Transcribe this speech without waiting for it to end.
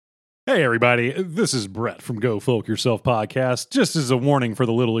Hey, everybody. This is Brett from Go Folk Yourself podcast. Just as a warning for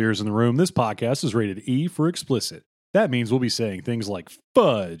the little ears in the room, this podcast is rated E for explicit. That means we'll be saying things like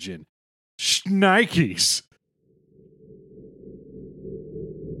fudge and shnikes.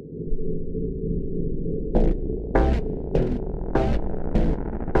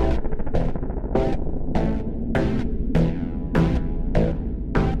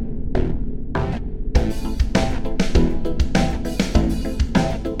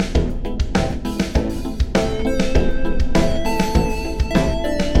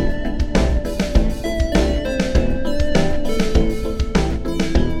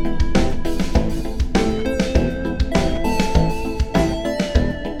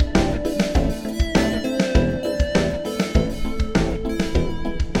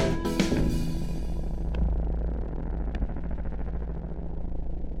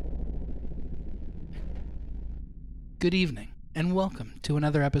 Good evening, and welcome to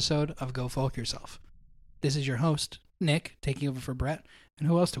another episode of Go Folk Yourself. This is your host, Nick, taking over for Brett. And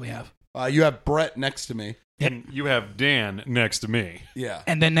who else do we have? You have Brett next to me. And you have Dan next to me. Yeah.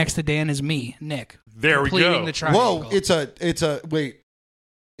 And then next to Dan is me, Nick. There we completing go. The triangle. Whoa,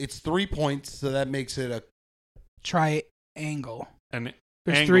 it's 3 points, so that makes it a triangle. An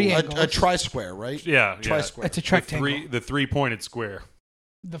There's angle. three a angles. tri-square, right? Yeah. Tri-square. It's a rectangle. The three-pointed square.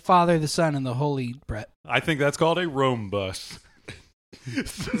 The Father, the Son, and the Holy Brett. I think that's called a rhombus.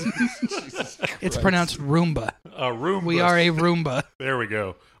 It's pronounced Roomba. A Roomba. We are a Roomba. There we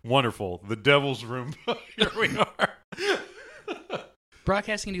go. Wonderful. The Devil's Roomba. Here we are.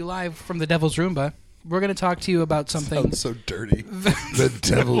 Broadcasting to you live from the Devil's Roomba. We're going to talk to you about something. Sounds so dirty. The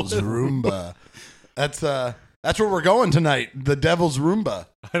Devil's Roomba. That's where we're going tonight. The Devil's Roomba.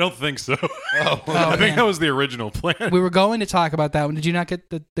 I don't think so. Oh, I think man. that was the original plan. We were going to talk about that one. Did you not get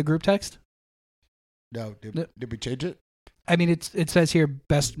the group text? no. Did we change it? I mean, it says here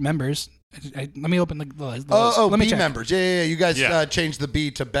best members. Let me open the list. Let me B check. members. Yeah. You guys Yeah. changed the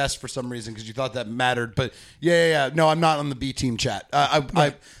B to best for some reason because you thought that mattered. But yeah. No, I'm not on the B team chat.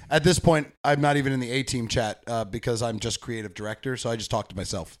 I at this point, I'm not even in the A team chat because I'm just creative director. So I just talk to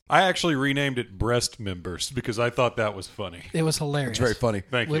myself. I actually renamed it Breast Members because I thought that was funny. It was hilarious. It's very funny.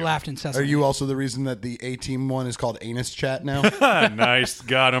 Thank We you. laughed Are incessantly. you also the reason that the A team one is called Anus Chat now? Nice.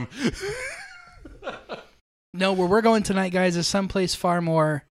 Got him. No, where we're going tonight, guys, is someplace far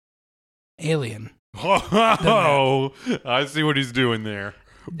more alien. Oh, I see what he's doing there.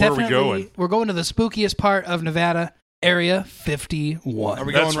 Where are we going? We're going to the spookiest part of Nevada, Area 51. Are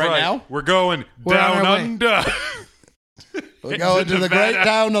we That's going right now? We're going We're on down our way. under. We're going to the Nevada. great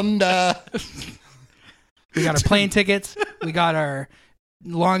down under. We got our plane tickets. We got our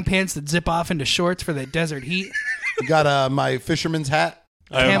long pants that zip off into shorts for the desert heat. We got my fisherman's hat.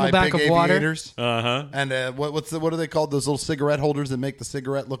 I have my Camelback big of water. aviators. Uh-huh. And what are they called? Those little cigarette holders that make the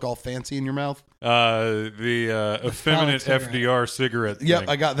cigarette look all fancy in your mouth? The effeminate cigarette. FDR cigarette Yep, thing.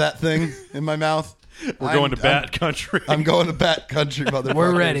 I got that thing in my mouth. We're going to Bat Country. I'm going to Bat Country, motherfuckers.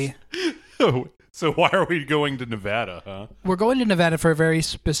 We're ready. So why are we going to Nevada, huh? We're going to Nevada for a very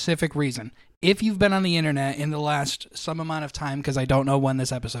specific reason. If you've been on the internet in the last some amount of time, because I don't know when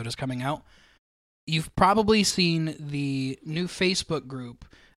this episode is coming out, you've probably seen the new Facebook group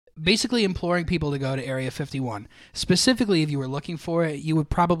basically imploring people to go to Area 51. Specifically, if you were looking for it, you would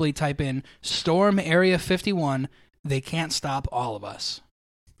probably type in Storm Area 51. They can't stop all of us.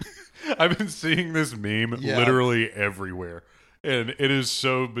 I've been seeing this meme Yeah. literally everywhere, and it is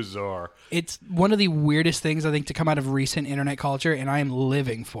so bizarre. It's one of the weirdest things, I think, to come out of recent internet culture, and I am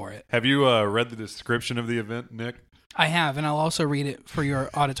living for it. Have you read the description of the event, Nick? I have, and I'll also read it for your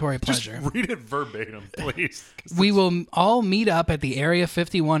auditory pleasure. Just read it verbatim, please. 'cause We it's- will all meet up at the Area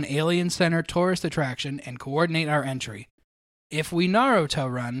 51 Alien Center tourist attraction and coordinate our entry. If we Naruto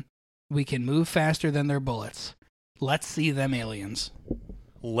run, we can move faster than their bullets. Let's see them aliens.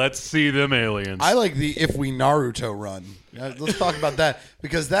 Let's see them aliens. I like the if we Naruto run. Let's talk about that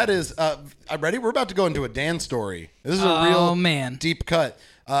because that is. I'm ready. We're about to go into a Dan story. This is a Oh, real man. deep cut.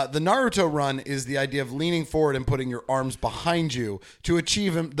 The Naruto run is the idea of leaning forward and putting your arms behind you to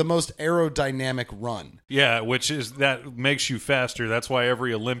achieve the most aerodynamic run. Yeah, which is that makes you faster. That's why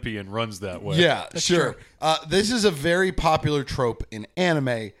every Olympian runs that way. Yeah, sure. This is a very popular trope in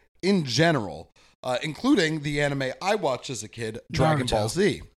anime in general, including the anime I watched as a kid, Dragon Naruto. Ball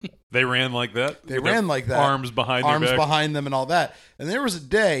Z. They ran like that. They With their ran like that. Arms behind Arms their back. behind them and all that. And there was a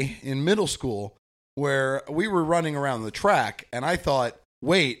day in middle school where we were running around the track, and I thought,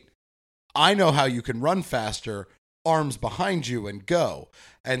 wait, I know how you can run faster. Arms behind you and go.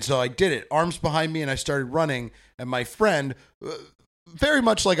 And so I did it. Arms behind me, and I started running. And my friend very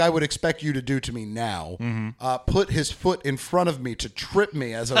much like I would expect you to do to me now, put his foot in front of me to trip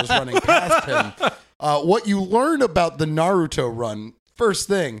me as I was running past him. What you learn about the Naruto run, first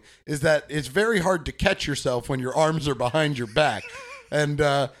thing, is that it's very hard to catch yourself when your arms are behind your back. And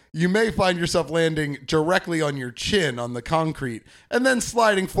you may find yourself landing directly on your chin on the concrete and then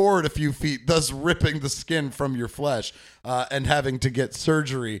sliding forward a few feet, thus ripping the skin from your flesh and having to get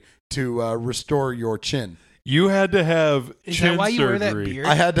surgery to restore your chin. You had to have Is chin that why you surgery. wear that beard?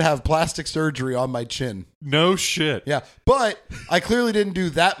 I had to have plastic surgery on my chin. No shit. Yeah, but I clearly didn't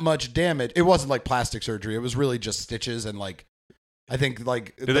do that much damage. It wasn't like plastic surgery. It was really just stitches and like, I think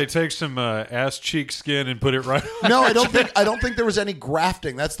like. Did they take some ass cheek skin and put it right on? No, I don't think there was any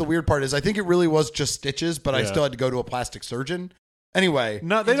grafting. That's the weird part. Is I think it really was just stitches, but I Yeah. still had to go to a plastic surgeon. Anyway,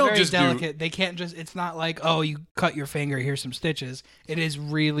 No, they It's don't very just delicate. They can't just. It's not like, oh, you cut your finger, here's some stitches. It is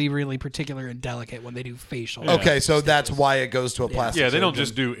really, really particular and delicate when they do facial. Yeah. okay, so that's why it goes to a plastic. Yeah, they don't surgeon.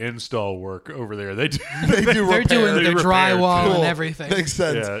 just do install work over there. They do. They do They're repair. doing the repair, drywall Cool. and everything. Makes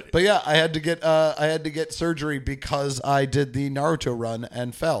sense. Yeah. But yeah, I had to get surgery because I did the Naruto run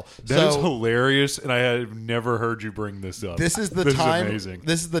and fell. That is so hilarious, and I have never heard you bring this up. this is the This time. Is amazing.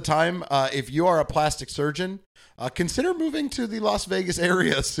 This is the time. If you are a plastic surgeon, consider moving to the Las Vegas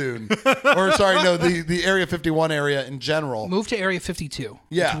area soon. Or sorry, no, the Area 51 area in general. Move to Area 52.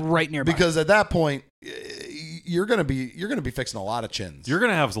 Yeah, It's right nearby. Because at that point, you're gonna be fixing a lot of chins. You're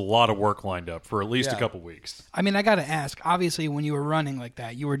gonna have a lot of work lined up for at least Yeah. a couple weeks. I mean, I got to ask. Obviously, when you were running like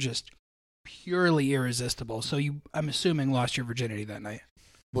that, you were just purely irresistible. So you, I'm assuming, lost your virginity that night.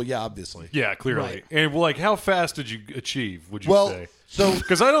 Well, yeah, obviously. Yeah, clearly. Right. And like, how fast did you achieve? Would you Well, say? so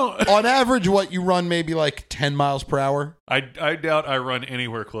Because I don't. on average, what you run maybe like 10 miles per hour. I doubt I run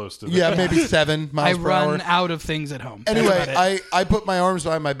anywhere close to that. Yeah, maybe 7 I miles per run hour. out of things at home. That's Anyway, about it. I put my arms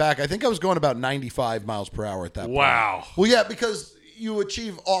behind my back. I think I was going about 95 miles per hour at that point. Wow. Well, yeah, because you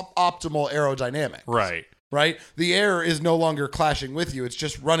achieve optimal aerodynamics. Right. Right? The air is no longer clashing with you. It's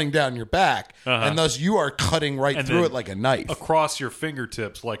just running down your back. Uh-huh. And thus you are cutting right And through then it like a knife. Across your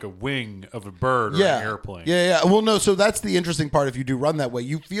fingertips, like a wing of a bird or Yeah. an airplane. Yeah. Well, no, so that's the interesting part if you do run that way.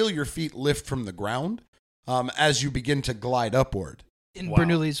 You feel your feet lift from the ground as you begin to glide upward. In Wow.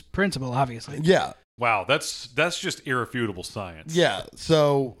 Bernoulli's principle, obviously. Yeah. Wow, that's just irrefutable science. Yeah.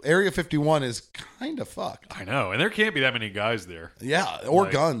 So Area 51 is kind of fucked. I know, and there can't be that many guys there. Yeah. Or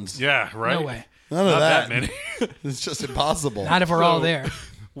Like, guns. Yeah, right. No way. None of Not that. that many. It's just impossible. Not if we're all So- there.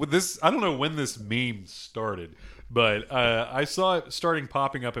 With this, I don't know when this meme started, but I saw it starting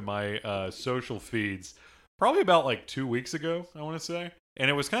popping up in my social feeds probably about like 2 weeks ago, I want to say. And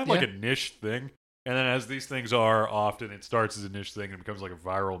it was kind of like Yeah. a niche thing. And then as these things are often, it starts as a niche thing and becomes like a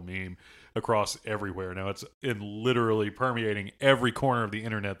viral meme across everywhere. Now it's literally permeating every corner of the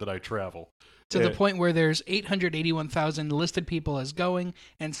internet that I travel. To the point where there's 881,000 listed people as going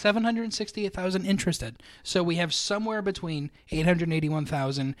and 768,000 interested. So we have somewhere between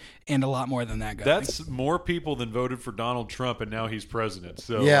 881,000 and a lot more than that, guys. That's more people than voted for Donald Trump, and now he's president.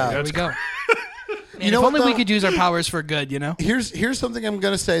 So Yeah. there that's we go. And know if what, only we though? could use our powers for good, you know? Here's something I'm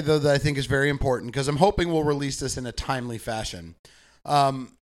going to say, though, that I think is very important because I'm hoping we'll release this in a timely fashion.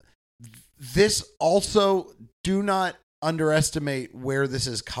 This also, do not underestimate where this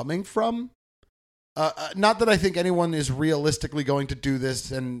is coming from. Not that I think anyone is realistically going to do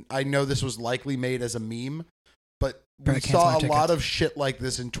this, and I know this was likely made as a meme, but we Better cancel saw our a lot tickets. of shit like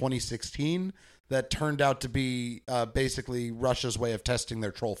this in 2016 that turned out to be basically Russia's way of testing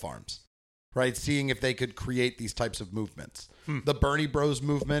their troll farms, right? Seeing if they could create these types of movements. The Bernie Bros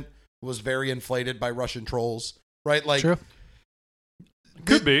movement was very inflated by Russian trolls, right? Like, True.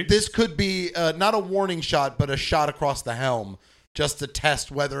 Could be. This could be not a warning shot, but a shot across the helm just to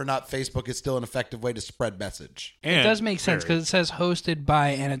test whether or not Facebook is still an effective way to spread message. It And does make sense very- because it says hosted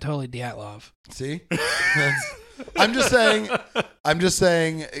by Anatoly Dyatlov. See? I'm just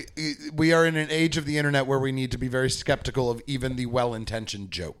saying we are in an age of the internet where we need to be very skeptical of even the well-intentioned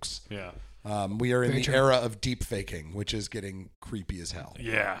jokes. Yeah. We are in Very the true. era of deep faking, which is getting creepy as hell.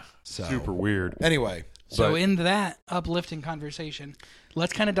 Yeah. So- Super weird. Anyway, So But- in that uplifting conversation,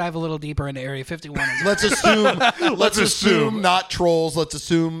 let's kind of dive a little deeper into Area 51. as well. let's assume assume. not trolls. Let's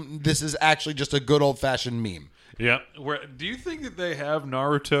assume this is actually just a good old-fashioned meme. Yeah. Do you think that they have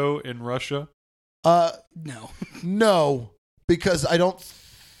Naruto in Russia? No. No, because I don't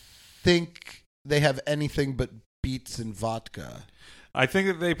think they have anything but beets and vodka. I think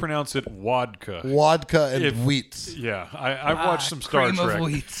that they pronounce it vodka. Vodka and If- wheats. Yeah. I've watched some Star cream Trek. of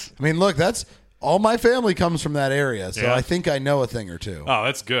wheats. I mean, look, that's all my family comes from that area, so Yeah. I think I know a thing or two. Oh,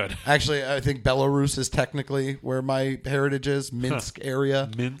 that's good. Actually, I think Belarus is technically where my heritage is, Minsk area.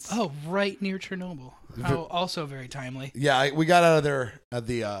 Mince. Oh, right near Chernobyl. Oh, also very timely. Yeah, we got out of there at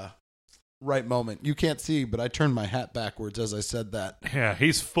the right moment. You can't see, but I turned my hat backwards as I said that. Yeah,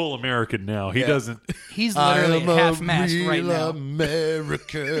 he's full American now. He Yeah. doesn't, He's literally I'm a half-mast right real now.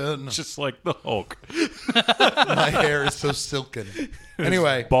 American. just like the Hulk. My hair is so silken.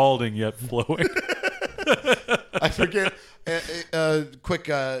 Anyway, Balding yet flowing. I forget.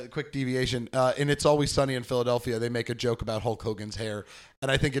 Quick deviation. In It's Always Sunny in Philadelphia, they make a joke about Hulk Hogan's hair,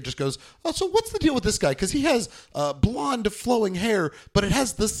 and I think it just goes, "Oh, so what's the deal with this guy? Because he has blonde, flowing hair, but it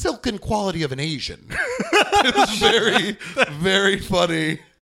has the silken quality of an Asian." It was very, very funny.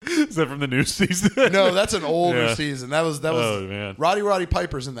 Is that from the new season? No, that's an older Yeah. season. That was Oh, man. Roddy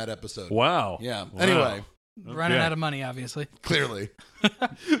Piper's in that episode. Wow. Yeah. Wow. Anyway, Running Okay. out of money, obviously. clearly.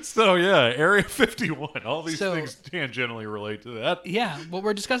 So, yeah, Area 51. All these So- things tangentially relate to that. Yeah, what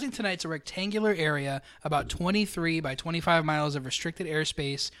we're discussing tonight is a rectangular area about 23 by 25 miles of restricted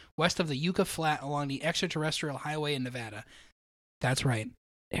airspace west of the Yucca Flat along the extraterrestrial highway in Nevada. That's right,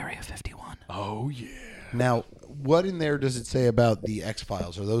 Area 51. Oh, yeah. Now, what in there does it say about the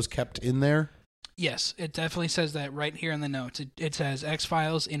X-Files? Are those kept in there? Yes, it definitely says that right here in the notes. It says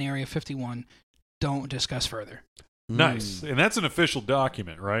X-Files in Area 51. Don't discuss further. Nice. And that's an official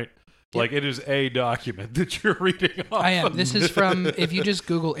document, right? Like, it is a document that you're reading off. I am. of. This is from, if you just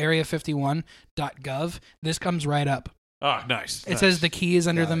Google area51.gov, this comes right up. Ah, nice. It says the key is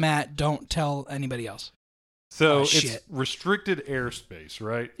under Got the it. mat. Don't tell anybody else. So Oh, it's shit. restricted airspace,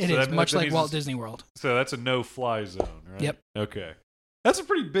 right? It so is that- much that like means Walt it's- Disney World. So that's a no-fly zone, right? Yep. Okay. That's a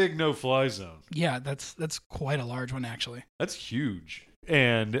pretty big no-fly zone. Yeah, that's quite a large one, actually. That's huge.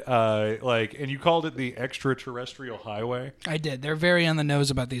 And and you called it the extraterrestrial highway. I did. They're very on the nose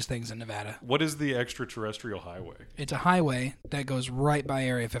about these things in Nevada. What is the extraterrestrial highway? It's a highway that goes right by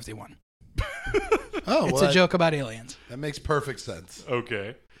Area 51. Oh, It's a joke about aliens. That makes perfect sense.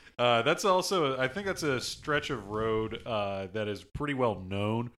 Okay. That's also, I think that's a stretch of road that is pretty well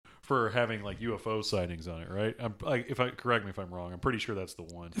known for having like UFO sightings on it, right? Correct me if I'm wrong. I'm pretty sure that's the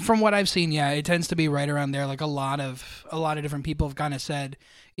one. From what I've seen, yeah, it tends to be right around there. Like a lot of different people have kind of said,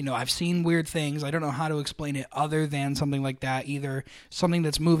 you know, I've seen weird things. I don't know how to explain it other than something like that. Either something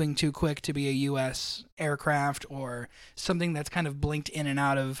that's moving too quick to be a U.S. aircraft, or something that's kind of blinked in and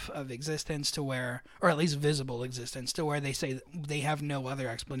out of existence to where, or at least visible existence to where they say they have no other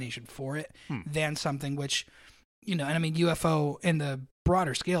explanation for it than something which, you know, and I mean UFO in the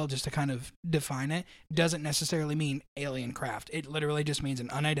broader scale, just to kind of define it, doesn't necessarily mean alien craft. It literally just means an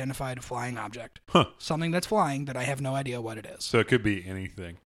unidentified flying object. Huh. Something that's flying that I have no idea what it is. So it could be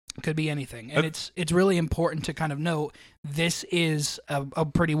anything. It could be anything. And it's really important to kind of note this is a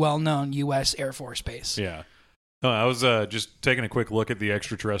pretty well-known U.S. Air Force base. Yeah. I was just taking a quick look at the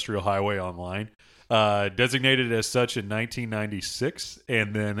extraterrestrial highway online. Designated as such in 1996,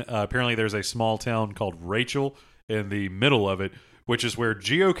 and then apparently there's a small town called Rachel in the middle of it, which is where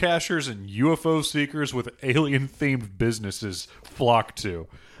geocachers and UFO seekers with alien-themed businesses flock to.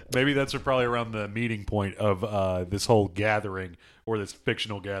 Maybe that's probably around the meeting point of this whole gathering, or this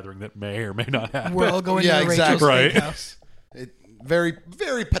fictional gathering that may or may not happen. We're all going Yeah, to Rachel's exactly. Right. Steakhouse. Very,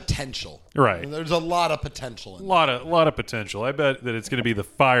 very potential. Right. There's a lot of potential in A lot of potential. I bet that it's going to be the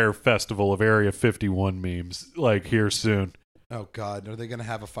Fire Festival of Area 51 memes, like, here soon. Oh, God. Are they going to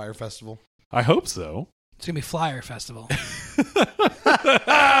have a fire festival? I hope so. It's going to be Flyer Festival.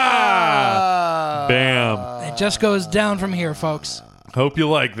 Bam. It just goes down from here, folks. Hope you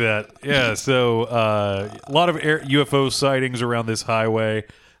like that. Yeah, so a lot of UFO sightings around this highway,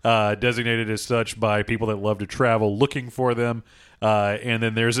 designated as such by people that love to travel looking for them. And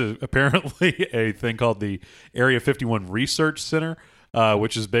then there's apparently a thing called the Area 51 Research Center,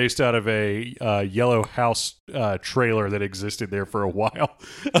 which is based out of a yellow house trailer that existed there for a while.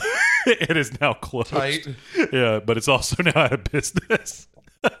 It is now closed. Tight. Yeah, but it's also now out of business.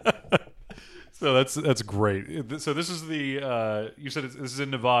 So that's great. So this is the you said this is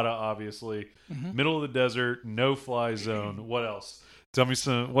in Nevada, obviously, middle of the desert, no fly zone. What else? Tell me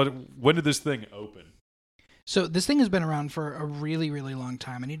some. When did this thing open? So this thing has been around for a really, really long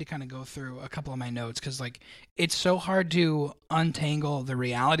time. I need to kind of go through a couple of my notes because, like, it's so hard to untangle the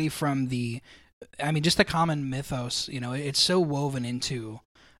reality from just the common mythos. You know, it's so woven into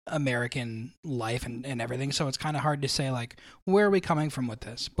American life and everything. So it's kind of hard to say, like, where are we coming from with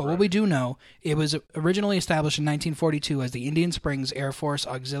this? But what we do know, it was originally established in 1942 as the Indian Springs Air Force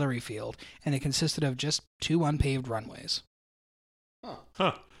Auxiliary Field, and it consisted of just 2 unpaved runways.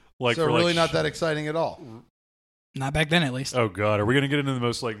 Huh? Like So for really like, not that exciting at all. Not back then, at least. Oh God, are we gonna get into the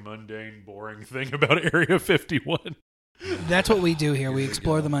most like mundane, boring thing about Area 51? That's what we do here. We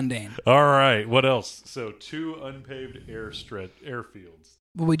explore the mundane. All right, what else? So 2 unpaved airfields.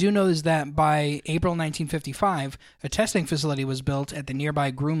 What we do know is that by April 1955, a testing facility was built at the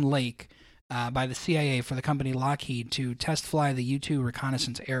nearby Groom Lake by the CIA for the company Lockheed to test fly the U-2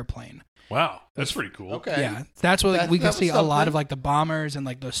 reconnaissance airplane. Wow, that's pretty cool. Okay. Yeah, that's what we can was see a lot something. of like the bombers and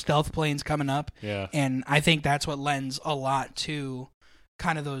like those stealth planes coming up. Yeah. And I think that's what lends a lot to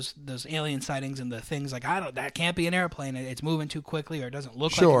kind of those alien sightings and the things like that can't be an airplane. It's moving too quickly or it doesn't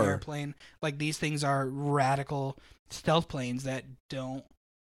look like Sure. an airplane. Like these things are radical stealth planes that don't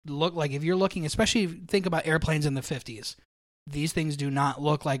look like, if you're looking, especially if you think about airplanes in the 50s, these things do not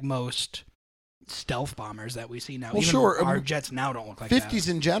look like most stealth bombers that we see now. Well, Even sure. our jets now don't look like 50s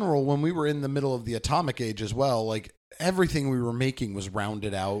in general, when we were in the middle of the atomic age as well, like everything we were making was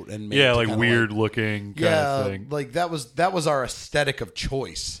rounded out and made Yeah, to like kinda weird looking kind yeah, of thing. like that was our aesthetic of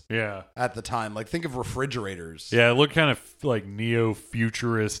choice Yeah. at the time. Like think of refrigerators. Yeah, it looked kind of like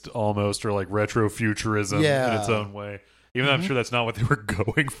neo-futurist almost, or like retro-futurism in Yeah. its own way. Even though I'm sure that's not what they were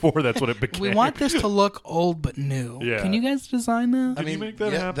going for. That's what it became. We want this to look old but new. Yeah. Can you guys design that? Did you make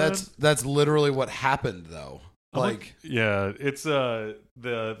that happen? That's literally what happened though. Like yeah, it's the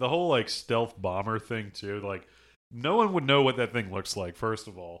whole like stealth bomber thing too. Like no one would know what that thing looks like, first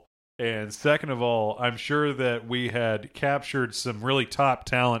of all. And second of all, I'm sure that we had captured some really top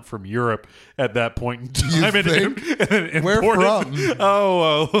talent from Europe at that point in time. And Where imported- from?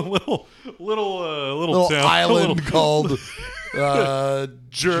 Oh, a little town, island called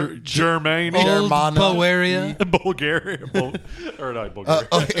Germany, Old Germana. Bavaria. Bulgaria, or not Bulgaria,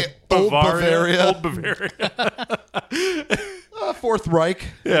 Old Bavaria. Old Bavaria. Fourth Reich,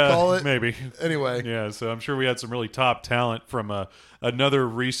 they call it. Maybe. Anyway, Yeah, so I'm sure we had some really top talent from another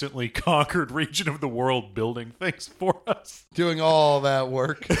recently conquered region of the world building things for us. doing all that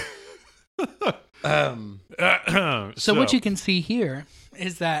work. So what you can see here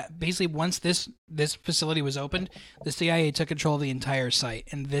is that basically once this facility was opened, the CIA took control of the entire site,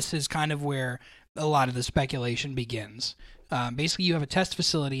 and this is kind of where a lot of the speculation begins. Basically, you have a test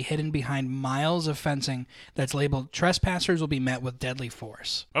facility hidden behind miles of fencing that's labeled "Trespassers will be met with deadly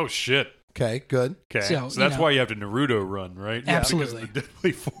force." Oh shit. Okay, good. Okay, So, so that's you know- why you have to Naruto run, right? Yeah, Absolutely. because of the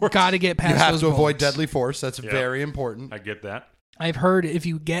deadly force. Got to get past You have those to avoid bullets. deadly force. That's Yeah. very important. I get that. I've heard if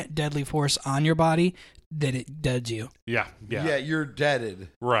you get deadly force on your body, that it duds you. Yeah. You're deaded.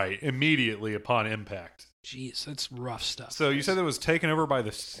 Right. Immediately upon impact. Jeez, that's rough stuff. So you said it was taken over by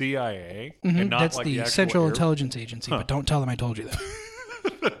the CIA Mhm, and not that's like the actual Central Air- Intelligence Agency, but don't tell them I told you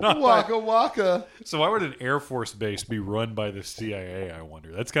that. Waka waka. So why would an Air Force base be run by the CIA, I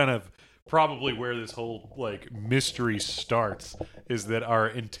wonder? That's kind of probably where this whole like mystery starts, is that our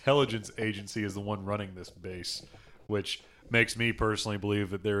intelligence agency is the one running this base, which makes me personally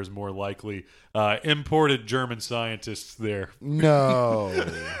believe that there is more likely imported German scientists there. No.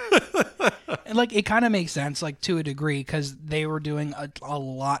 And like it kind of makes sense, like to a degree, because they were doing a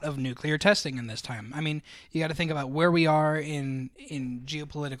lot of nuclear testing in this time. I mean, you got to think about where we are in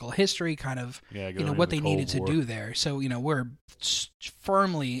geopolitical history, kind of, Yeah, you going know, into what the they needed to Cold do War. there. So you know, we're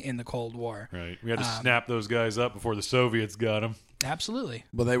firmly in the Cold War. Right. We had to snap those guys up before the Soviets got them. Absolutely.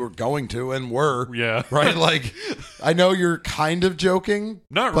 Well, they were going to and were. Yeah. Right? Like, I know you're kind of joking.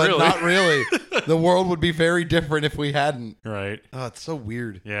 Not but really. Not really. The world would be very different if we hadn't. Right. Oh, it's so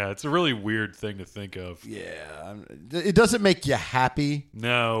weird. Yeah, it's a really weird thing to think of. Yeah. It doesn't make you happy.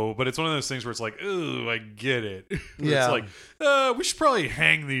 No, but it's one of those things where it's like, ooh, I get it. Yeah. It's like, we should probably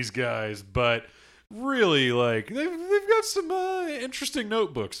hang these guys, but really, like, they've got some interesting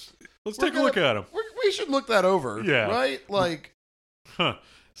notebooks. Let's take a look at them. We should look that over. Yeah. Right? Like, Huh.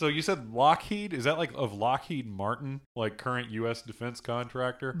 So you said Lockheed? Is that like of Lockheed Martin, like current U.S. defense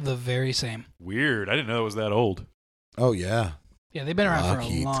contractor? The very same. Weird. I didn't know it was that old. oh, yeah. Yeah, they've been around for a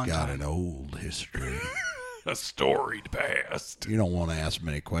Lockheed's long got time. an old history. A storied past. You don't want to ask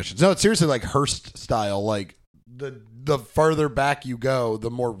many questions. No, it's seriously like Hearst style. Like, the farther back you go,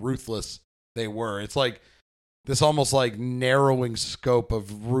 the more ruthless they were. It's like this almost like narrowing scope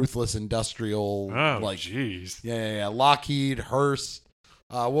of ruthless industrial. Oh, like, jeez. yeah. Lockheed, Hearst.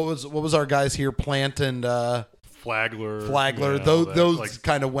 What was our guys here? Plant and Flagler. Flagler. Yeah, all those that. Like,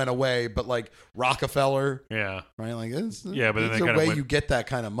 kind of went away, but like Rockefeller, yeah. right? Like it's, Yeah, but then it's they a kinda way went- you get that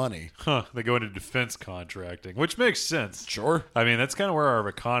kind of money. Huh. They go into defense contracting, which makes sense. Sure. I mean, that's kind of where our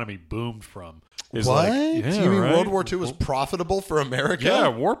economy boomed from. Is What? Like, yeah, you mean right? World War II was profitable for America? Yeah,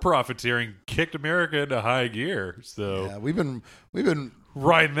 war profiteering kicked America into high gear. So Yeah, we've been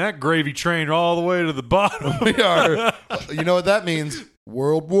riding that gravy train all the way to the bottom. we are. You know what that means?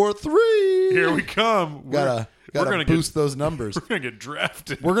 World War III. Here we come. Gotta we're gonna boost those numbers. We're gonna get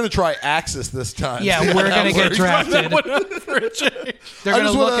drafted. We're gonna try Axis this time. Yeah, See how we're that gonna get works. drafted. For a change. They're I going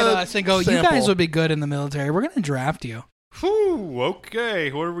to just look at wanna us and go, you sample. guys would be good in the military. We're going to draft you. Whew,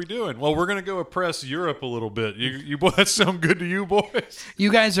 okay, what are we doing? Well, we're gonna go oppress Europe a little bit. You boys, that sound good to you boys?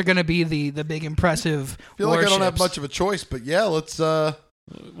 You guys are going to be the big impressive I feel like I don't have warships. much of a choice, but yeah, let's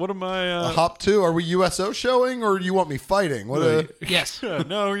What am I? hop to. Are we USO showing, or do you want me fighting? What? Yes.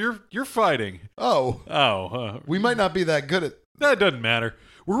 No, you're fighting. Oh, Oh, we might not be that good at. that doesn't matter.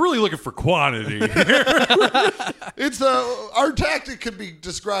 We're really looking for quantity. It's our tactic could be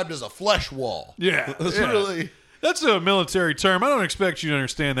described as a flesh wall. Yeah, It's yeah. really. That's a military term. I don't expect you to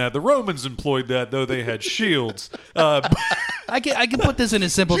understand that. The Romans employed that, though they had shields. I can put this in a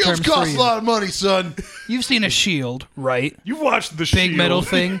simple Shields terms for cost a you. lot of money, son. You've seen a shield, right? You watched the Big Shield. metal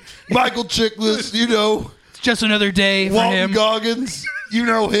thing. Michael Chiklis, you know. It's just another day for Walton him. Goggins, you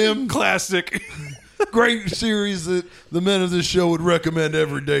know him. Classic. Great series that the men of this show would recommend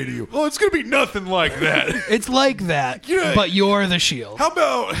every day to you. Well, it's going to be nothing like that. It's like that, Yeah. but you're the shield. How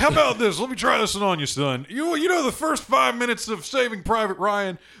about this? Let me try this one on you, son. You know the first 5 minutes of Saving Private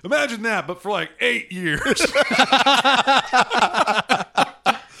Ryan? Imagine that, but for like 8 years.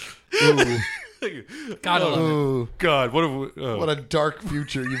 Gotta love it. Ooh, God, what have we... Oh. what a dark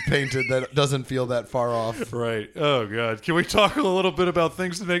future you've painted that doesn't feel that far off. Right. Oh, God. Can we talk a little bit about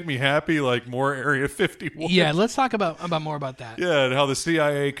things that make me happy, like more Area 51? Yeah, let's talk about more about that. Yeah, and how the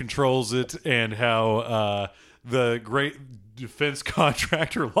CIA controls it, and how the great defense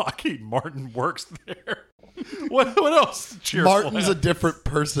contractor Lockheed Martin works there. What else? Cheerful Martin's a different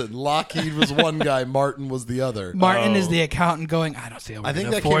person. Lockheed was one guy. Martin was the other. Martin is Oh. the accountant going, I don't see how we're I think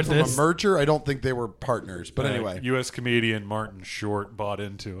going to that came afford from this. a merger. I don't think they were partners. But anyway, U.S. comedian Martin Short bought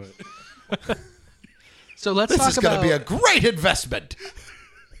into it. So let's this talk is going about to be a great investment.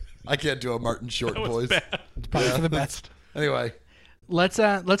 I can't do a Martin Short voice. probably for the best. Anyway, Let's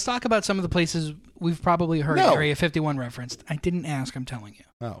talk about some of the places we've probably heard No. Area 51 referenced. I didn't ask, I'm telling you.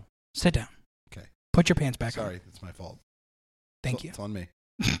 oh, Sit down. Okay. Put your pants back sorry, on. it's my fault. Thank you. It's on me.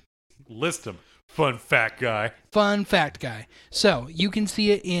 List him. Fun fat guy. Fun fact, guy. So you can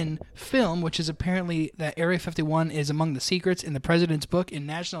see it in film, which is apparently that Area 51 is among the secrets in the President's Book in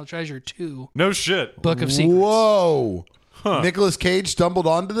National Treasure 2, No shit. Book of Secrets. Whoa! Huh. Nicolas Cage stumbled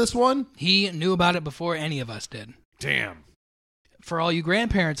onto this one. He knew about it before any of us did. Damn. For all you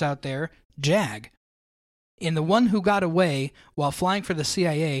grandparents out there, JAG. In The One Who Got Away, while flying for the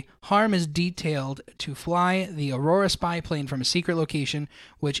CIA, Harm is detailed to fly the Aurora spy plane from a secret location,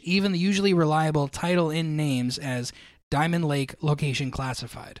 which even the usually reliable title in names as Diamond Lake Location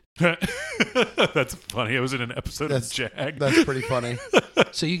Classified. That's funny. It was in an episode of Jag. That's pretty funny.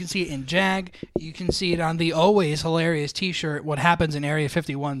 So you can see it in JAG. You can see it on the always hilarious T-shirt, What Happens in Area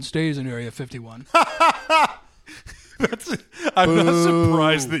 51 Stays in Area 51. I'm not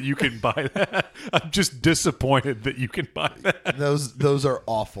surprised that you can buy that. I'm just disappointed that you can buy that. Those are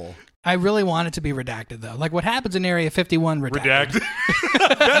awful. I really want it to be redacted, though. Like, What Happens in Area 51 redacted.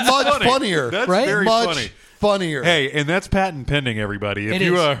 Redacted. That's Much funny. funnier. That's Right? very Much funny. funnier. Hey, and that's patent pending, everybody. If It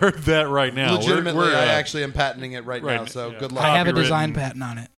you is. heard that right now, Legitimately, we're, I actually am patenting it right now. right, So yeah. good luck. I have a Copywritten. design patent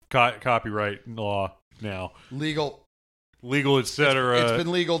on it. copyright law now, Legal. legal, etc. It's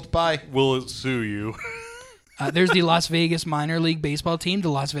been legal. Bye. Will it sue you? There's the Las Vegas minor league baseball team, the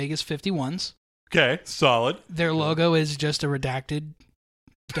Las Vegas 51s. Okay, solid. Their logo is just a redacted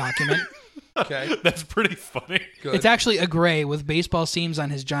document. Okay. That's pretty funny. Good. It's actually a gray with baseball seams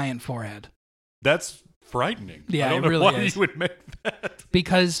on his giant forehead That's frightening. Yeah, I don't it know really why is. you would make that.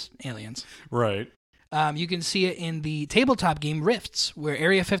 because aliens. Right. You can see it in the tabletop game Rifts, where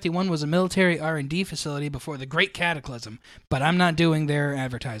Area 51 was a military R&D facility before the Great Cataclysm. But I'm not doing their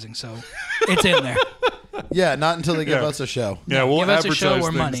advertising, so it's in there. Yeah, not until they give Yeah. us a show. Yeah, we'll give us a advertise show or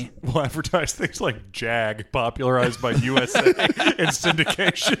things. money. We'll advertise things like Jag, popularized by USA and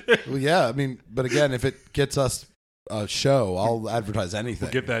syndication. Well, yeah, I mean, but again, if it gets us a show, I'll advertise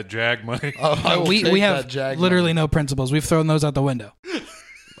anything. Get that Jag money. I will We take have that Jag literally money. no principles. We've thrown those out the window.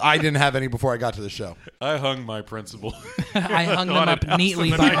 I didn't have any before I got to the show. I hung my principal. I hung them On up an house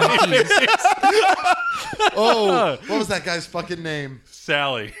neatly in by the my keys. Oh, what was that guy's fucking name?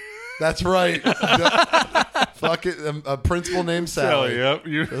 Sally. That's right. Fucking a principal named Sally. Yep.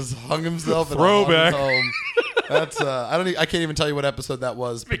 You. Just hung himself in Throwback. a haunted home. That's I can't even tell you what episode that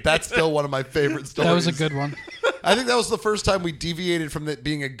was, but that's still one of my favorite stories. That was a good one. I think that was the first time we deviated from it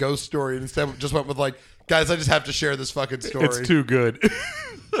being a ghost story and instead just went with like, guys, I just have to share this fucking story. It's too good.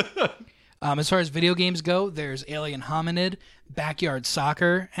 As far as video games go, there's Alien Hominid. Backyard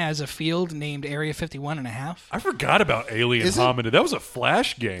Soccer has a field named Area 51.5. I forgot about Alien Is it- Hominid. That was a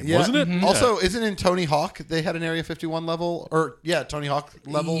Flash game, Yeah. wasn't it? Mm-hmm. Yeah. Also, isn't in Tony Hawk they had an Area 51 level? Or yeah, Tony Hawk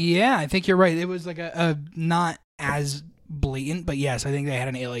level. Yeah, I think you're right. It was like a not as blatant, but yes, I think they had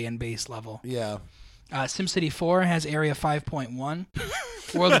an alien base level. Yeah. SimCity 4 has Area 5.1.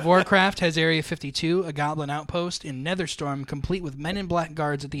 World of Warcraft has Area 52, a goblin outpost in Netherstorm, complete with men in black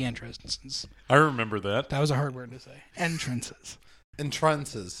guards at the entrances. I remember that. That was a hard word to say. Entrances.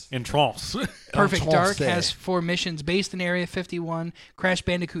 Entrances. Entrance. Perfect Dark Entrance. has 4 missions based in Area 51. Crash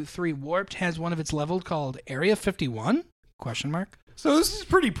Bandicoot 3 Warped has one of its levels called Area 51? Question mark. So this is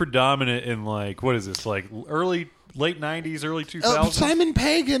pretty predominant in like, what is this, like late 90s, early 2000s? Simon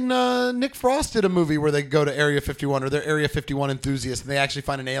Pegg and Nick Frost did a movie where they go to Area 51, or they're Area 51 enthusiasts, and they actually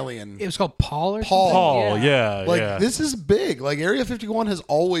find an alien. It was called Paul or Paul. something? Paul, yeah. Like, this is big. Like, Area 51 has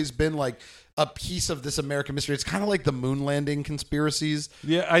always been, like, a piece of this American mystery. It's kind of like the moon landing conspiracies.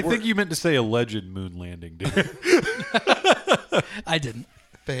 Yeah, I think you meant to say alleged moon landing, dude. I didn't.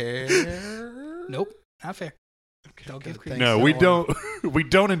 Fair. Nope. Not fair. Don't give credence. No, we don't. We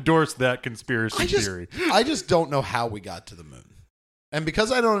don't endorse that conspiracy theory. I just don't know how we got to the moon. And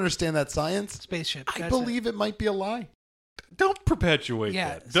because I don't understand that science, Spaceship. I believe it might be a lie. Don't perpetuate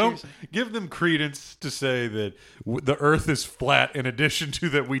Yeah, that. Don't seriously. give them credence to say that the Earth is flat. In addition to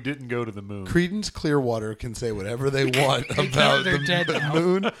that, we didn't go to the moon. Credence Clearwater can say whatever they want They can't, about they're dead the now.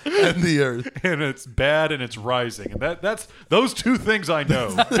 moon and the Earth. And it's bad and it's rising, and that's those two things I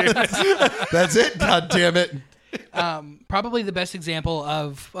know. That's it. God damn it. Probably the best example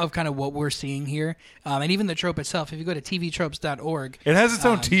of kind of what we're seeing here, and even the trope itself. If you go to tvtropes.org, It has its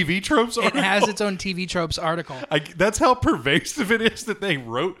own TV tropes. it Article. has its own TV tropes article. That's how pervasive it is that they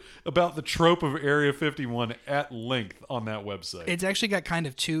wrote about the trope of Area 51 at length on that website. It's actually got kind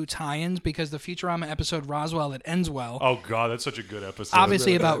of 2 tie-ins because the Futurama episode Roswell, it ends well. Oh God, that's such a good episode.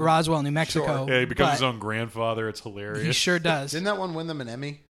 Obviously about Roswell, New Mexico. Yeah, he becomes but his own grandfather. It's hilarious. He sure does. Didn't that one win them an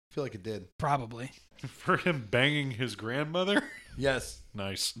Emmy? I feel like it did. Probably. For him banging his grandmother. Yes.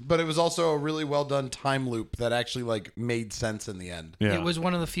 Nice. But it was also a really well done time loop that actually like made sense in the end. Yeah. It was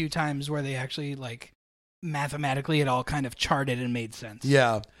one of the few times where they actually like mathematically it all kind of charted and made sense.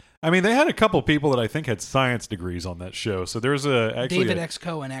 Yeah. I mean, they had a couple people that I think had science degrees on that show. So there's David X.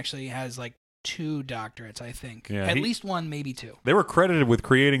 Cohen actually has like 2 doctorates, I think. Yeah, At least 1, maybe 2. They were credited with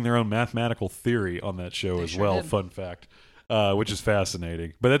creating their own mathematical theory on that show They as sure well. did. Fun fact, which is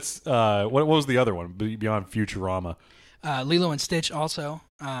fascinating. But that's what was the other one beyond Futurama? Lilo and Stitch also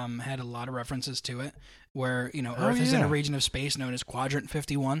had a lot of references to it, where Earth is in yeah. a region of space known as Quadrant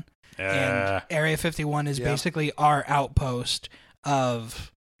 51, Yeah. and Area 51 is Yeah. basically our outpost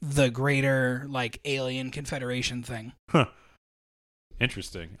of the greater like alien confederation thing.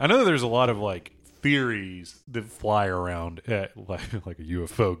 Interesting. I know that there's a lot of like theories that fly around at like a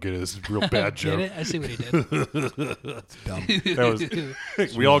UFO. Get his real bad Get joke. it? I see what he did. Dumb. That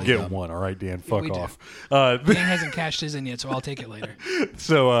was we all really get dumb. one. All right, Dan. Fuck We do. off. Dan hasn't cashed his in yet, so I'll take it later.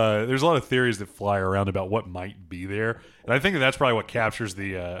 So there's a lot of theories that fly around about what might be there, and I think that's probably what captures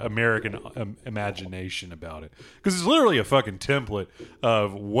the American imagination about it, because it's literally a fucking template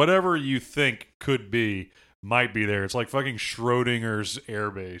of whatever you think could be might be there. It's like fucking Schrodinger's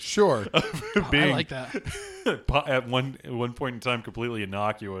airbase. Sure. I like that. At one point in time completely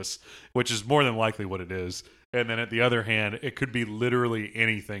innocuous, which is more than likely what it is. And then at the other hand, it could be literally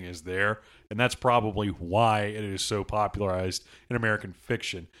anything is there, and that's probably why it is so popularized in American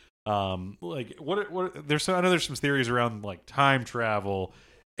fiction. Like what there's I know there's some theories around like time travel,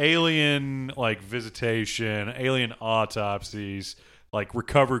 alien like visitation, alien autopsies, like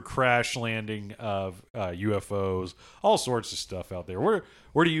recovered crash landing of UFOs, all sorts of stuff out there.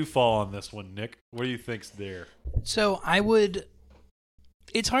 Where do you fall on this one, Nick? What do you think's there? So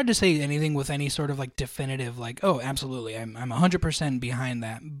it's hard to say anything with any sort of like definitive, like, oh, absolutely, I'm 100% behind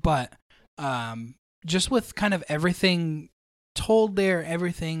that. But just with kind of everything told there,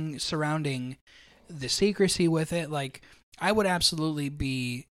 everything surrounding the secrecy with it, like, I would absolutely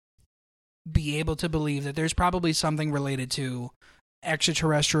be able to believe that there's probably something related to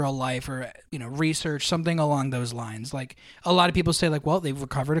extraterrestrial life or research, something along those lines. Like a lot of people say, like, well, they've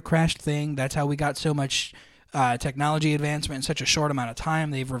recovered a crashed thing. That's how we got so much technology advancement in such a short amount of time.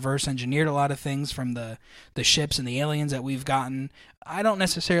 They've reverse engineered a lot of things from the ships and the aliens that we've gotten. I don't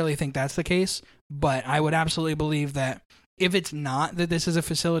necessarily think that's the case, but I would absolutely believe that if it's not that this is a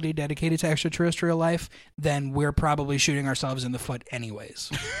facility dedicated to extraterrestrial life, then we're probably shooting ourselves in the foot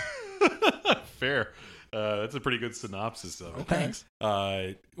anyways. Fair. That's a pretty good synopsis of it. Thanks.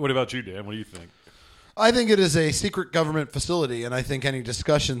 What about you, Dan? What do you think? I think it is a secret government facility, and I think any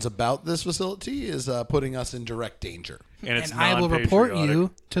discussions about this facility is putting us in direct danger. And it's I will report non-patriotic.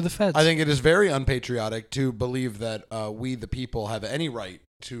 you to the feds. I think it is very unpatriotic to believe that we, the people, have any right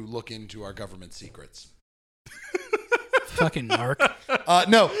to look into our government secrets. Fucking narc.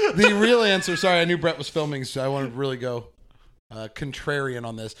 No, the real answer, sorry, I knew Brett was filming, so I wanted to really go contrarian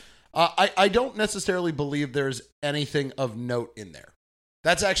on this. I don't necessarily believe there's anything of note in there.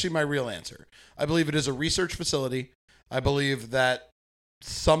 That's actually my real answer. I believe it is a research facility. I believe that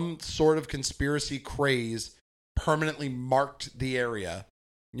some sort of conspiracy craze permanently marked the area.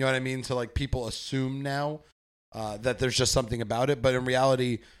 You know what I mean? So like people assume now that there's just something about it, but in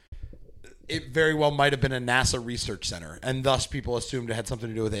reality, it very well might have been a NASA research center, and thus people assumed it had something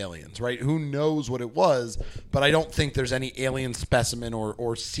to do with aliens, right? Who knows what it was, but I don't think there's any alien specimen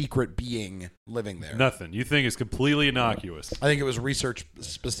or secret being living there. Nothing. You think it's completely innocuous. I think it was research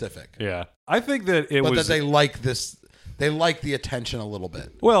specific. Yeah. I think that it But was... that they like this, they like the attention a little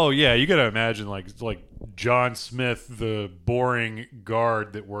bit. Well, yeah, you got to imagine like John Smith, the boring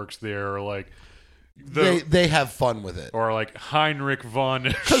guard that works there, or like... They have fun with it. Or like Heinrich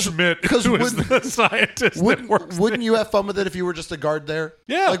von Schmidt, who is wouldn't- the scientist that works Wouldn't you have fun with it if you were just a guard there?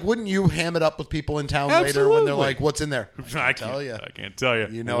 Yeah. Like, wouldn't you ham it up with people in town later when Absolutely. they're like, "What's in there?" I can't tell you.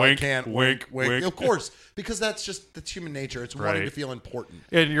 You know, wink, I can't. Wink, wink. Of course, because that's human nature. It's wanting Right. to feel important.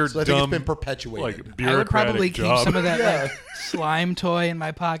 And you're So I dumb, think it's been perpetuated. like I would bureaucratic probably job. keep some of that Yeah. like slime toy in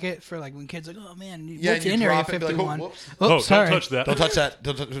my pocket for like when kids are like, oh man, Yeah, what's and you in Area drop it, be like, 51? oh, whoops. Oh, sorry. don't touch that. Don't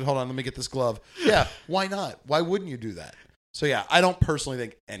touch that. Hold on. Let me get this glove. Yeah. Why not? Why wouldn't you do that? So yeah, I don't personally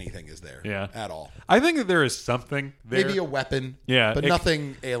think anything is there. Yeah. At all. I think that there is something there. Maybe a weapon. Yeah, But it-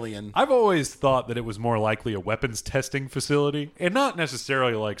 nothing alien. I've always thought that it was more likely a weapons testing facility, and not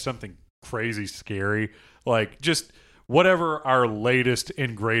necessarily like something crazy scary, like just whatever our latest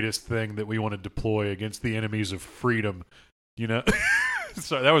and greatest thing that we want to deploy against the enemies of freedom, you know.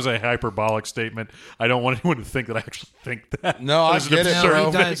 So that was a hyperbolic statement. I don't want anyone to think that I actually think that. No, I That was an get it, No, absurd bro.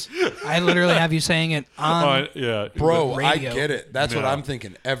 he does. I literally have you saying it on. Yeah, Bro, I radio. get it. That's what No. I'm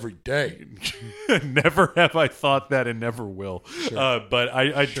thinking every day. Never have I thought that, and never will. But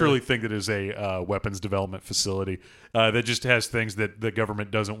I truly think that it is a weapons development facility that just has things that the government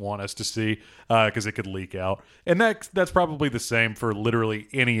doesn't want us to see because it could leak out. And that's probably the same for literally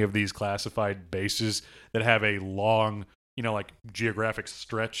any of these classified bases that have a long, like geographic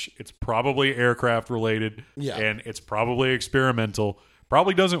stretch. It's probably aircraft related, Yeah. and it's probably experimental.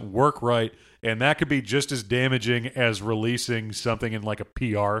 Probably doesn't work right, and that could be just as damaging as releasing something in like a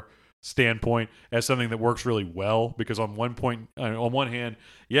PR standpoint as something that works really well. Because on one hand,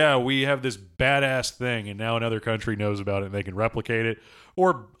 yeah, we have this badass thing, and now another country knows about it and they can replicate it.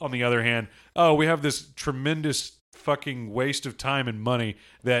 Or on the other hand, oh, we have this tremendous fucking waste of time and money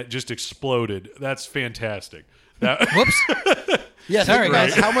that just exploded. That's fantastic. Whoops. Yeah, Sorry, think about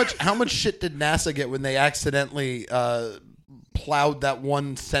guys. it. How much shit did NASA get when they accidentally plowed that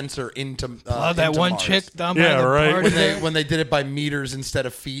one sensor into that into one Mars? chick down Yeah, by the right. party when they there. when they did it by meters instead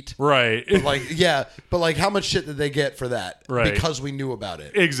of feet. Right. But how much shit did they get for that? Right. Because we knew about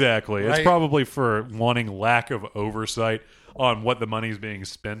it. Exactly. It's Right. probably for wanting lack of oversight on what the money is being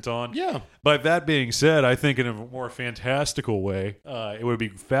spent on. Yeah. But that being said, I think in a more fantastical way, it would be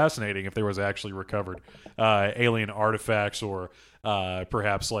fascinating if there was actually recovered alien artifacts or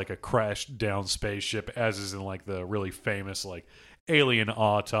perhaps like a crashed down spaceship, as is in like the really famous like alien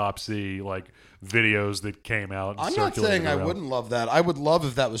autopsy like videos that came out. And I'm not circulated saying I around. wouldn't love that. I would love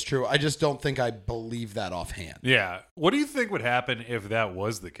if that was true. I just don't think I believe that offhand. Yeah. What do you think would happen if that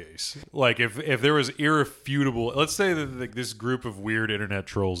was the case? Like if there was irrefutable, let's say that like, this group of weird internet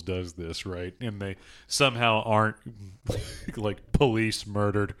trolls does this, right? And they somehow aren't like police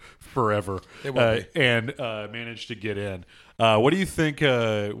murdered forever They won't and managed to get in. What do you think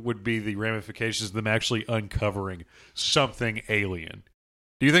would be the ramifications of them actually uncovering something alien?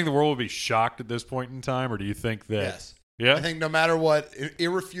 Do you think the world would be shocked at this point in time, or do you think that... Yes. Yeah? I think no matter what,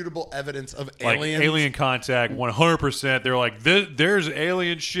 irrefutable evidence of Like aliens. alien contact, 100%. They're like, there's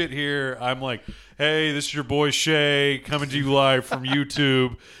alien shit here. I'm like, hey, this is your boy Shay coming to you live from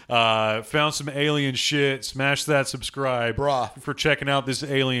YouTube. Found some alien shit. Smash that subscribe, Bruh. for checking out this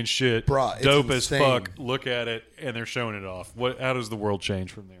alien shit. Bruh, it's dope insane. as fuck. Look at it, and they're showing it off. How does the world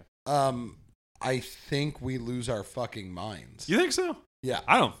change from there? I think we lose our fucking minds. You think so? Yeah.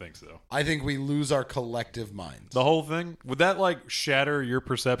 I don't think so. I think we lose our collective minds. The whole thing, would that like shatter your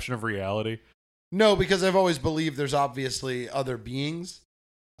perception of reality? No, because I've always believed there's obviously other beings,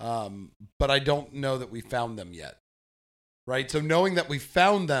 but I don't know that we found them yet. Right? So knowing that we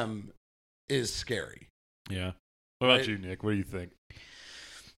found them is scary. Yeah. What about Right. you, Nick? What do you think?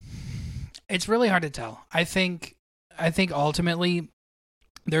 It's really hard to tell. I think ultimately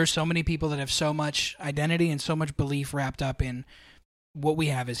there are so many people that have so much identity and so much belief wrapped up in what we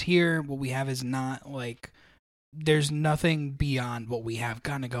have is here, what we have is not. Like, there's nothing beyond what we have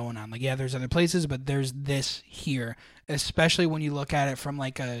kind of going on. Like, yeah, there's other places, but there's this here, especially when you look at it from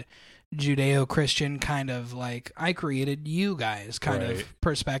like a Judeo-Christian kind of like, I created you guys kind Right. of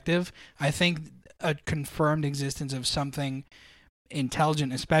perspective. I think a confirmed existence of something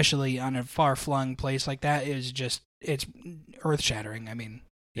intelligent, especially on a far-flung place like that, is just, it's earth-shattering. I mean,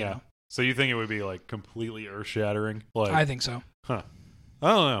 you Yeah. know, So you think it would be like completely earth-shattering? Like, I think so. huh. I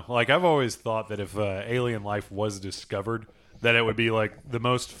don't know. Like, I've always thought that if alien life was discovered, that it would be like the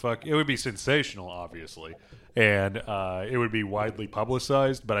most it would be sensational, obviously, and it would be widely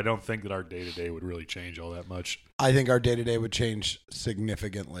publicized. But I don't think that our day to day would really change all that much. I think our day to day would change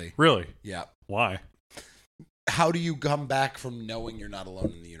significantly. Really? Yeah. Why? How do you come back from knowing you're not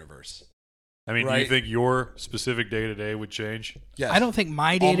alone in the universe? I mean, do you Right. think your specific day to day would change? Yes. I don't think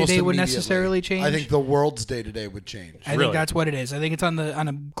my Almost day-to-day would immediately. necessarily change. I think the world's day to day would change. I Really? think that's what it is. I think it's on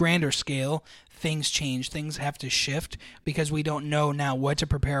a grander scale. Things change. Things have to shift because we don't know now what to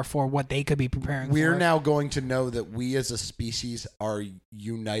prepare for, what they could be preparing for. We're now going to know that we as a species are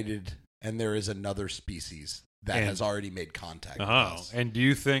united, and there is another species that And- has already made contact with Oh, us. and do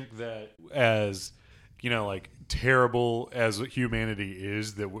you think that as like terrible as humanity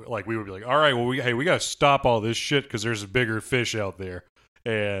is, that like we would be like, all right, well, we got to stop all this shit because there's a bigger fish out there,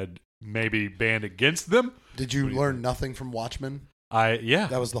 and maybe band against them? Did you What do you learn nothing from Watchmen? Yeah,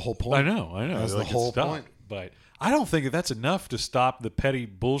 That was the whole point. I know. That was the Like, it's whole stop. point. But I don't think that that's enough to stop the petty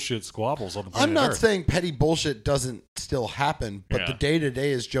bullshit squabbles on the planet I'm not Earth. saying petty bullshit doesn't still happen, but Yeah. the day to day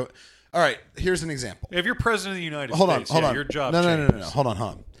is All right, here's an example. If you're president of the United Hold States, on. your job No. changes. Hold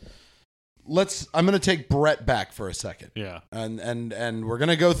on. I'm going to take Brett back for a second. Yeah, And we're going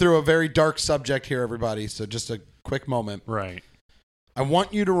to go through a very dark subject here, everybody. So just a quick moment. right. I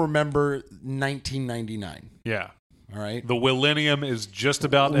want you to remember 1999. Yeah. All right. The millennium is just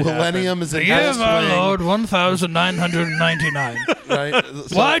about to happen. Millennium is in Year of full our swing, Lord 1999. right?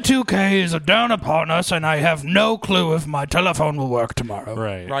 So- Y2K is down upon us, and I have no clue if my telephone will work tomorrow.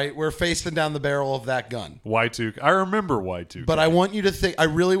 Right. right. We're facing down the barrel of that gun. Y2. I remember Y2. But I want you to think. I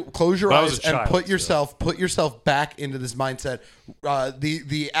really close your But I was eyes a and child, put yourself back into this mindset.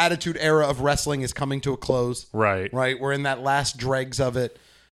 The attitude era of wrestling is coming to a close. right. Right, we're in that last dregs of it.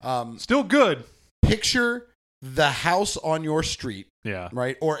 Still good. Picture the house on your street, Yeah.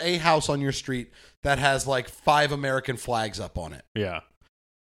 right, or a house on your street that has like 5 American flags up on it. Yeah.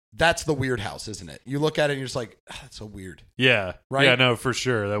 That's the weird house, isn't it? You look at it and you're just like, that's so weird. Yeah. Right? Yeah, no, for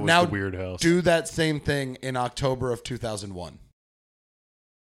sure. That was Now, the weird house. Do that same thing in October of 2001,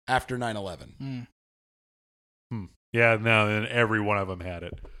 after 9/11. Yeah, no, and every one of them had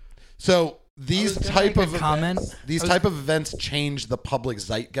it. So these was gonna type make of a comment. events, type of events change the public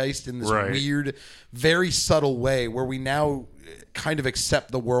zeitgeist in this Right. weird, very subtle way, where we now kind of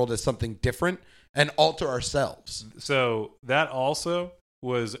accept the world as something different and alter ourselves. So that also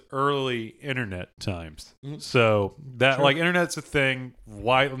was early internet times. Mhm. So that Sure. like internet's a thing,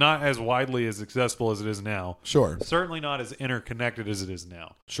 not as widely as accessible as it is now. Sure, Certainly not as interconnected as it is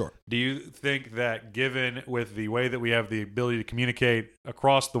now. sure. Do you think that given with the way that we have the ability to communicate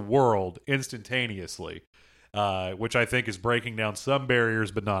across the world instantaneously, which I think is breaking down some barriers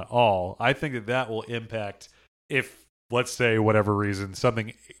but not all, I think that that will impact if, let's say, whatever reason,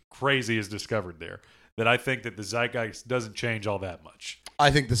 something crazy is discovered there, that I think that the zeitgeist doesn't change all that much. I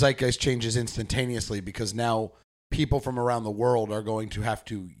think the zeitgeist changes instantaneously because now people from around the world are going to have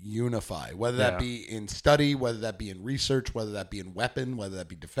to unify, whether that Yeah. be in study, whether that be in research, whether that be in weapon, whether that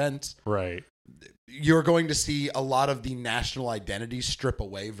be defense. Right. You're going to see a lot of the national identities strip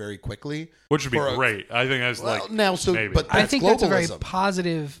away very quickly. Which would be For a- great. I think that's Well, like now, so maybe. but I that's think globalism. that's a very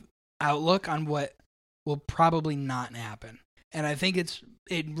positive outlook on what will probably not happen. And I think it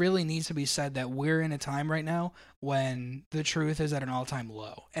really needs to be said that we're in a time right now when the truth is at an all-time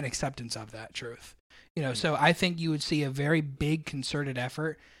low and acceptance of that truth. So I think you would see a very big concerted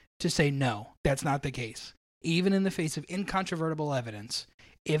effort to say no, that's not the case. Even in the face of incontrovertible evidence,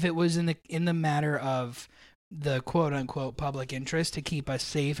 if it was in the matter of the quote-unquote public interest to keep us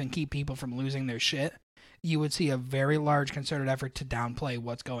safe and keep people from losing their shit, you would see a very large concerted effort to downplay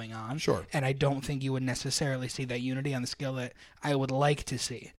what's going on. Sure. And I don't think you would necessarily see that unity on the scale that I would like to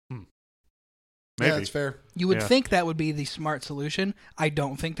see. maybe. Yeah, that's fair. You would Yeah. think that would be the smart solution. I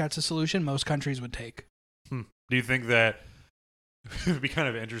don't think that's a solution most countries would take. Do you think that it would be kind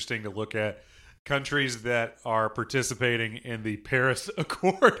of interesting to look at countries that are participating in the Paris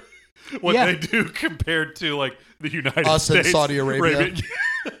Accord? What Yeah. they do compared to like the United Us and States, Saudi Arabia.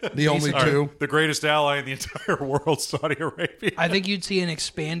 The only Are two. the greatest ally in the entire world, Saudi Arabia. I think you'd see an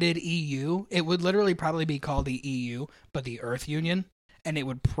expanded EU. It would literally probably be called the EU, but the Earth Union, and it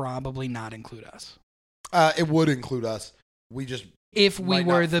would probably not include us. It would include us. We just If we might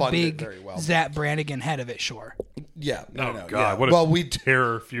were not the fund it big very well. Zap Brannigan head of it, sure. Yeah. No, God, yeah. what a well, we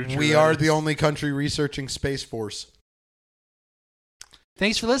terror future. we that are is. the only country researching Space Force.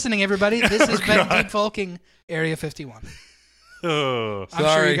 Thanks for listening, everybody. This has been God. Deep Folking Area 51. Oh, I'm sure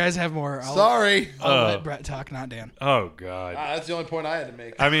Sorry. you guys have more. Sorry. I'll let Brett talk, not Dan. oh God. That's the only point I had to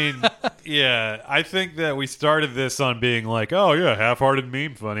make. I mean, yeah, I think that we started this on being like, oh yeah, half-hearted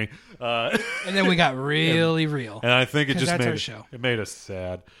meme funny, And then we got really real. and I think it 'Cause just that's made our show. it made us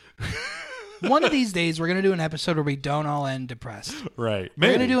sad. One of these days, we're going to do an episode where we don't all end depressed. Right? We're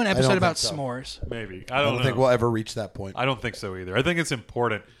Maybe. going to do an don't episode think about so. s'mores. Maybe. I don't know. think we'll ever reach that point. I don't think so either. I think it's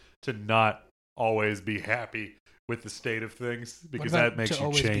important to not always be happy with the state of things because about that makes to you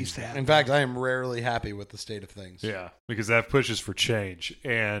always be change. sad? In fact, I am rarely happy with the state of things. Yeah, because that pushes for change,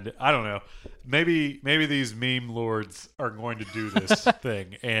 and I don't know. Maybe these meme lords are going to do this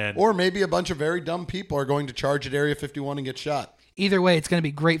thing, and Or maybe a bunch of very dumb people are going to charge at Area 51 and get shot. Either way, it's going to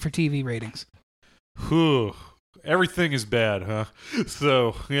be great for TV ratings. whew, everything is bad, huh?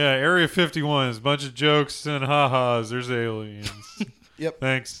 So yeah, Area 51 is a bunch of jokes and ha-has. There's aliens. Yep.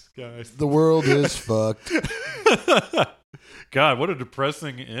 Thanks, guys. The world is fucked. God, what a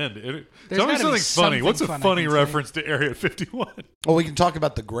depressing end. There's Tell me gotta be something funny. What's a fun I funny can say. reference to Area 51? Well, we can talk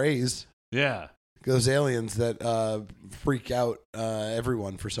about the Greys. Yeah. Those aliens that freak out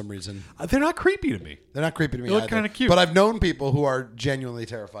everyone for some reason. They're not creepy to me. They're not creepy to me They look either. kinda cute. But I've known people who are genuinely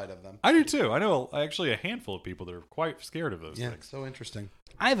terrified of them. I do too. I know actually a handful of people that are quite scared of those Yeah, things. so interesting.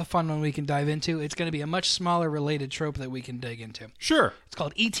 I have a fun one we can dive into. It's going to be a much smaller related trope that we can dig into. Sure. It's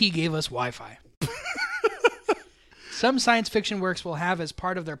called E.T. Gave Us Wi-Fi. Some science fiction works will have as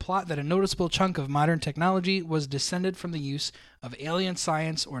part of their plot that a noticeable chunk of modern technology was descended from the use of alien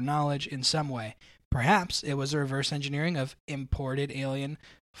science or knowledge in some way. Perhaps it was a reverse engineering of imported alien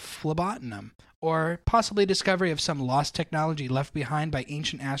phlebotinum, or possibly discovery of some lost technology left behind by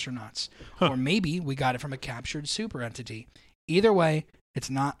ancient astronauts. Or maybe we got it from a captured super entity. Either way, it's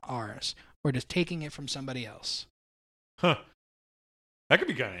not ours. We're just taking it from somebody else. Huh. That could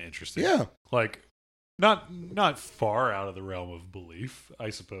be kind of interesting. Yeah. Like not far out of the realm of belief, I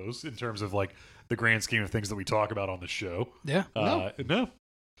suppose, in terms of like the grand scheme of things that we talk about on the show. Yeah. No.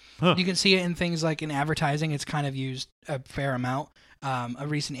 You can see it in things like in advertising. It's kind of used a fair amount. A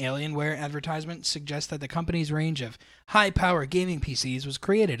recent Alienware advertisement suggests that the company's range of high-power gaming PCs was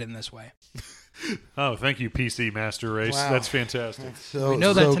created in this way. Oh, thank you, PC Master Race. Wow. That's fantastic. So, We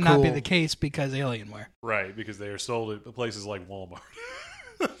know that so to not be cool. the case because Alienware. Right, because they are sold at places like Walmart.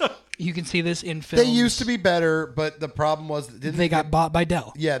 You can see this in films. They used to be better, but the problem was They got bought by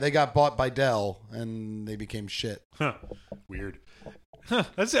Dell. Yeah, they got bought by Dell and they became shit. Huh. Weird. Huh.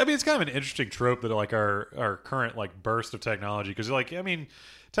 It's kind of an interesting trope that like our current like burst of technology, because like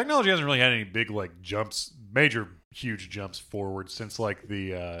technology hasn't really had any big like jumps, major huge jumps forward since like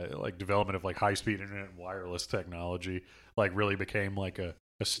the like development of like high speed internet and wireless technology like really became like a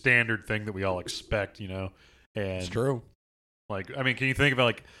standard thing that we all expect, And It's true. like, can you think about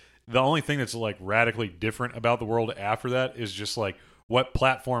like the only thing that's like radically different about the world after that is just like what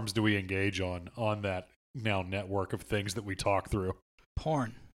platforms do we engage on that now network of things that we talk through?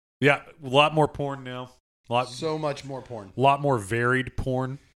 Porn. Yeah, a lot more porn now. So much more porn. Lot more varied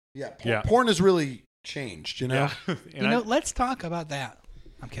porn. Yeah, Yeah. porn has really changed, Yeah. And Let's talk about that.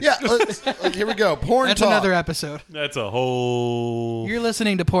 I'm kidding. Yeah, here we go. Porn That's talk. another episode. that's a whole... You're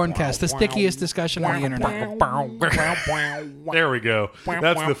listening to Porncast, the stickiest discussion on the internet. There we go.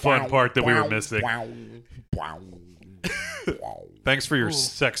 That's the fun part that we were missing. Thanks for your Ooh.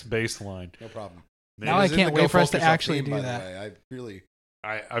 sex baseline. No problem. Now It I was in can't the wait Go for us to Focus Up actually theme, do by the that. way. I really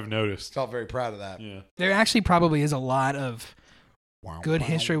I've noticed. felt very proud of that. Yeah. There actually probably is a lot of good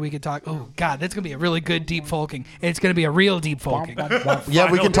history we could talk. Oh, God, that's going to be a really good deep folking. It's going to be a real deep folking.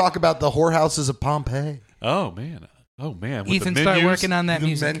 Yeah, we can talk about the whorehouses of Pompeii. Oh man. With Ethan, the start menus, working on that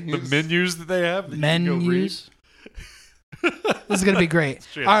music. the menus that they have. that you can go read. Menus. This is going to be great.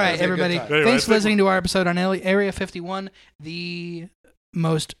 Shit, All that's right, a good everybody. time. Anyway, I Thanks for think listening to our episode on Area 51, the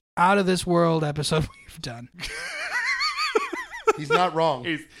most out of this world episode we've done. He's not wrong.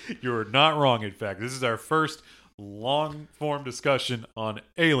 You're not wrong. In fact, this is our first long-form discussion on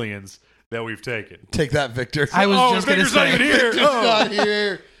aliens that we've taken. Take that, Victor. I was just going to Victor's not say, even here. Victor's not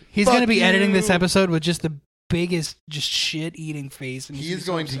here. he's going to Fuck be editing you. this episode with just the biggest, just shit-eating face. And He is he's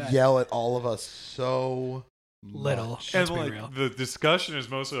so going to upset. yell at all of us so Little. much. Let's And be like real. the discussion is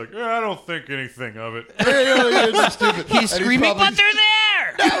mostly like, I don't think anything of it. It's stupid. He's And screaming, probably- but they're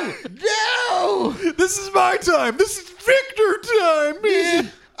there! No! This is my time. This is Victor time,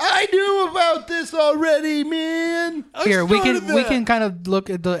 man. I knew about this already, man. Here, we can kind of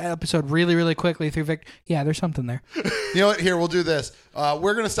look at the episode really, really quickly through Victor. Yeah, there's something there. You know what? Here, we'll do this.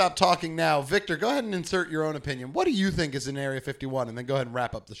 We're going to stop talking now. Victor, go ahead and insert your own opinion. What do you think is in Area 51? And then go ahead and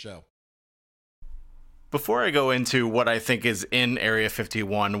wrap up the show. Before I go into what I think is in Area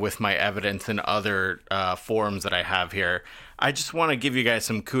 51 with my evidence and other forums that I have here, I just want to give you guys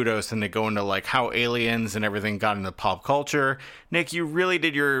some kudos and to go into like how aliens and everything got into pop culture. Nick, you really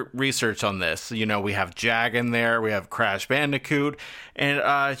did your research on this. You know, we have Jag in there, we have Crash Bandicoot, and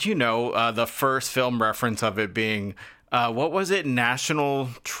the first film reference of it being, what was it, National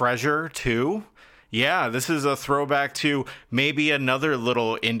Treasure 2? Yeah, this is a throwback to maybe another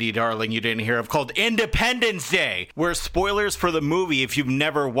little indie darling you didn't hear of called Independence Day, where spoilers for the movie, if you've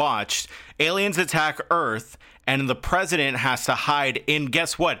never watched, aliens attack Earth and the president has to hide in,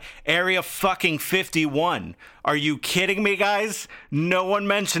 guess what, Area fucking 51. Are you kidding me, guys? No one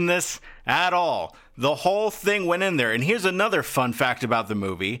mentioned this at all. The whole thing went in there. And here's another fun fact about the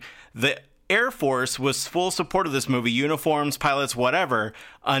movie. The Air Force was full support of this movie, uniforms, pilots, whatever,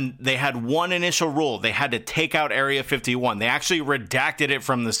 and they had one initial rule. They had to take out Area 51. They actually redacted it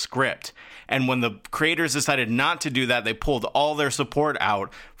from the script. And when the creators decided not to do that, they pulled all their support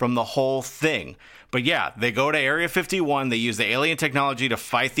out from the whole thing. But yeah, they go to Area 51. They use the alien technology to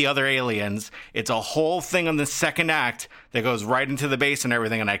fight the other aliens. It's a whole thing on the second act that goes right into the base and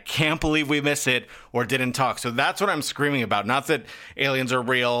everything. And I can't believe we missed it or didn't talk. So that's what I'm screaming about. Not that aliens are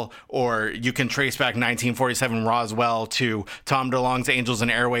real or you can trace back 1947 Roswell to Tom DeLonge's Angels and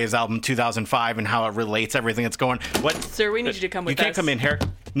Airwaves album 2005 and how it relates everything that's going. What? Sir, we need you to come with us. You can't come in here.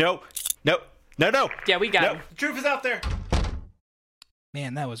 No. Yeah, we got him. The truth is out there.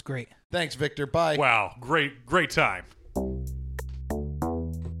 Man, that was great. Thanks, Victor. Bye. Wow, great time.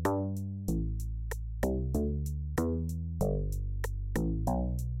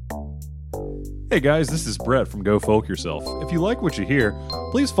 Hey guys, this is Brett from Go Folk Yourself. If you like what you hear,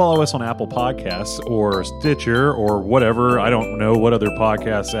 please follow us on Apple Podcasts or Stitcher or whatever. I don't know what other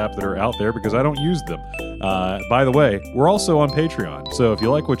podcast app that are out there because I don't use them. By the way, we're also on Patreon. So if you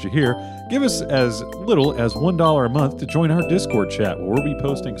like what you hear, give us as little as $1 a month to join our Discord chat where we'll be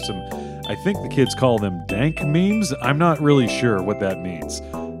posting some, I think the kids call them dank memes. I'm not really sure what that means.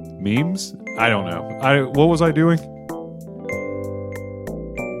 Memes? I don't know. What was I doing?